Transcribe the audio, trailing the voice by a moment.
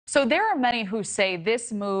So there are many who say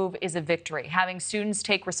this move is a victory, having students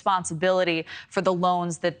take responsibility for the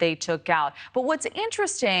loans that they took out. But what's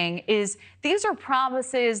interesting is these are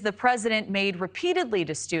promises the president made repeatedly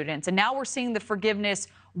to students, and now we're seeing the forgiveness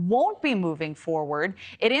won't be moving forward.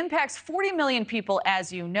 It impacts 40 million people,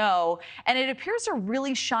 as you know, and it appears to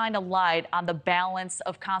really shine a light on the balance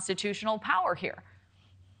of constitutional power here.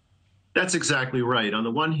 That's exactly right. On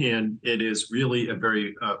the one hand, it is really a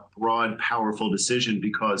very broad, powerful decision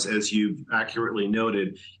because, as you've accurately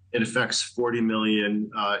noted, it affects 40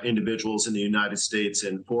 million individuals in the United States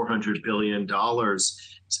and $400 billion.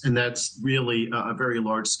 And that's really a very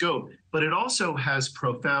large scope. But it also has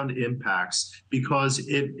profound impacts because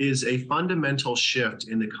it is a fundamental shift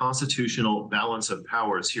in the constitutional balance of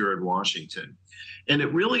powers here in Washington. And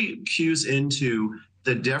it really cues into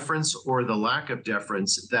the deference or the lack of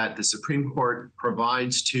deference that the Supreme Court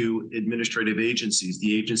provides to administrative agencies.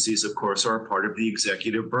 The agencies, of course, are a part of the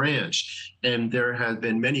executive branch. And there have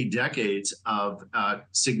been many decades of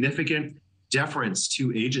significant deference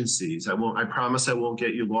to agencies. I promise I won't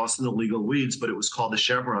get you lost in the legal weeds, but it was called the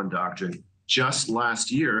Chevron doctrine. Just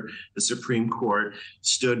last year, the Supreme Court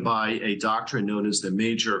stood by a doctrine known as the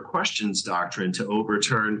Major Questions Doctrine to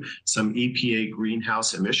overturn some EPA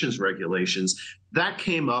greenhouse emissions regulations. That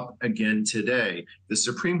came up again today. The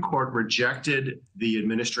Supreme Court rejected the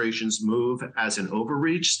administration's move as an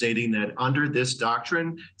overreach, stating that under this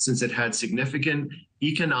doctrine, since it had significant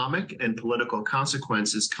economic and political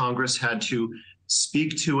consequences, Congress had to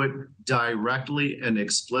speak to it directly and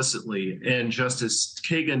explicitly. And Justice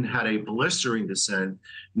Kagan had a blistering dissent,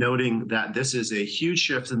 noting that this is a huge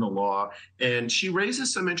shift in the law. And she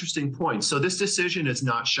raises some interesting points. So this decision is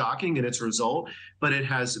not shocking in its result, but it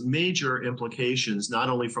has major implications, not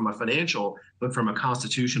only from a financial, but from a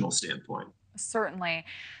constitutional standpoint. Certainly.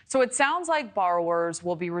 So it sounds like borrowers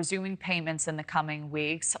will be resuming payments in the coming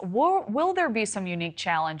weeks. Will there be some unique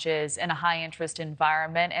challenges in a high interest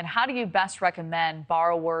environment? And how do you best recommend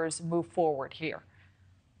borrowers move forward here?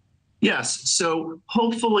 Yes. So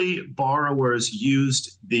hopefully borrowers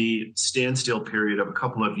used the standstill period of a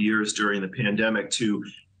couple of years during the pandemic to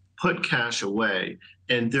put cash away.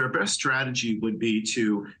 And their best strategy would be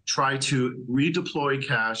to try to redeploy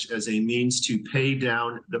cash as a means to pay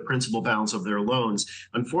down the principal balance of their loans.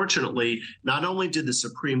 Unfortunately, not only did the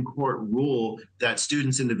Supreme Court rule that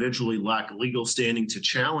students individually lack legal standing to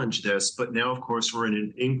challenge this, but now, of course, we're in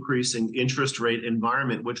an increasing interest rate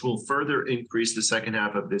environment, which will further increase the second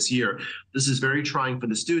half of this year. This is very trying for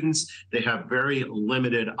the students. They have very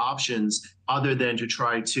limited options other than to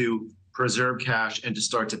try to preserve cash and to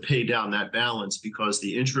start to pay down that balance because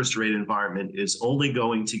the interest rate environment is only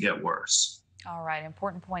going to get worse. All right,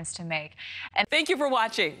 important points to make. And thank you for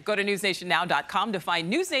watching. Go to newsnationnow.com to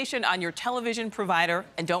find NewsNation on your television provider.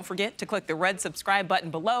 And don't forget to click the red subscribe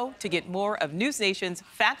button below to get more of NewsNation's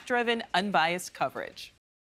fact-driven, unbiased coverage.